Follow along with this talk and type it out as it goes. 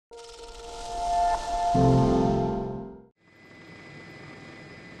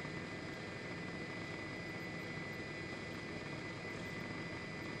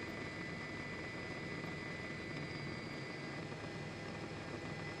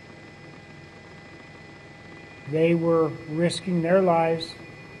They were risking their lives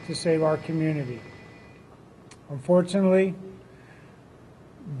to save our community. Unfortunately,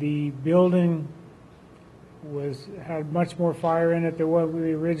 the building had much more fire in it than what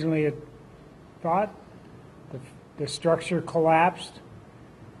we originally had thought. The structure collapsed,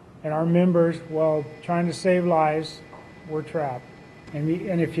 and our members, while trying to save lives, were trapped. And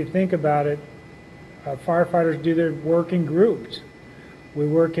if you think about it, firefighters do their work in groups. We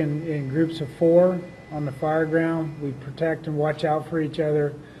work in groups of 4 on the fire ground. We protect and watch out for each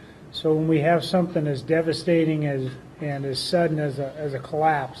other. So when we have something as devastating and as sudden as a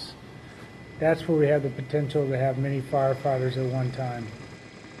collapse, that's where we have the potential to have many firefighters at one time.